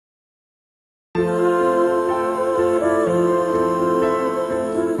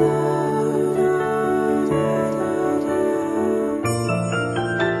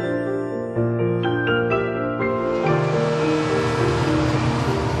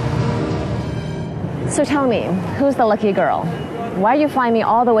So tell me, who's the lucky girl? Why are you flying me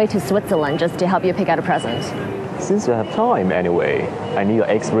all the way to Switzerland just to help you pick out a present? Since you have time anyway, I need your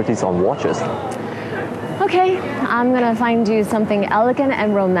expertise on watches. Okay, I'm gonna find you something elegant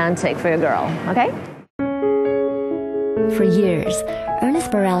and romantic for your girl, okay? For years,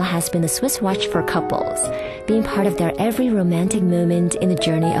 Ernest Borel has been the Swiss watch for couples, being part of their every romantic moment in the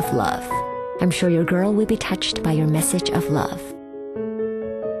journey of love. I'm sure your girl will be touched by your message of love.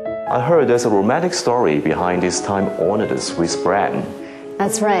 I heard there's a romantic story behind this time-honored Swiss brand.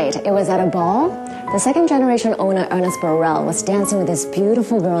 That's right. It was at a ball. The second-generation owner, Ernest Borel, was dancing with this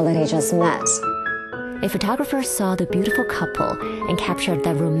beautiful girl that he just met. A photographer saw the beautiful couple and captured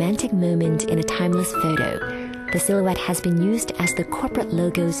that romantic moment in a timeless photo. The silhouette has been used as the corporate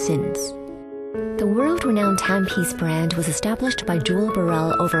logo since. The world-renowned timepiece brand was established by Jules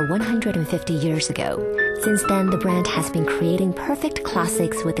Borel over 150 years ago. Since then, the brand has been creating perfect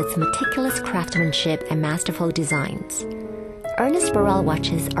classics with its meticulous craftsmanship and masterful designs. Ernest Borel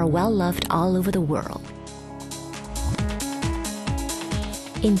watches are well-loved all over the world.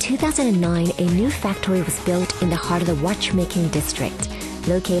 In 2009, a new factory was built in the heart of the watchmaking district,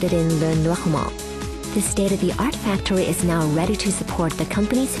 located in Le Noirmont. This state-of-the-art factory is now ready to support the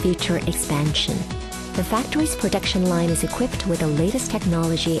company's future expansion. The factory's production line is equipped with the latest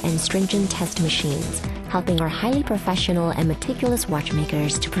technology and stringent test machines, helping our highly professional and meticulous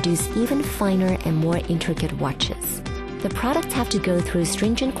watchmakers to produce even finer and more intricate watches. The products have to go through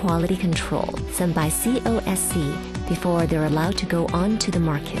stringent quality control, sent by COSC, before they're allowed to go on to the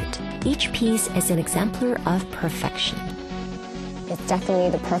market. Each piece is an exemplar of perfection. It's definitely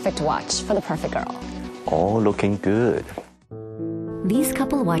the perfect watch for the perfect girl. All looking good. These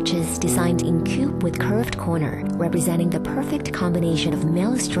couple watches, designed in coupe with curved corner, representing the perfect combination of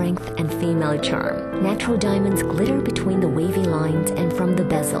male strength and female charm. Natural diamonds glitter between the wavy lines and from the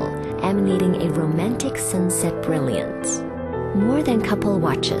bezel, emanating a romantic sunset brilliance. More than couple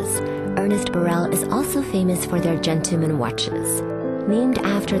watches, Ernest Borel is also famous for their gentleman watches. Named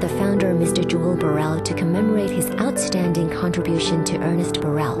after the founder Mr. Jules Borel to commemorate his outstanding contribution to Ernest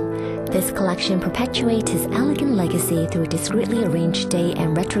Borel, this collection perpetuates his elegant legacy through discreetly arranged day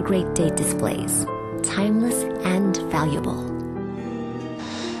and retrograde date displays. Timeless and valuable.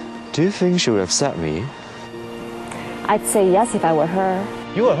 Do you think she would accept me? I'd say yes if I were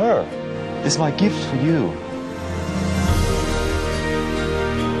her. You are her. It's my gift for you.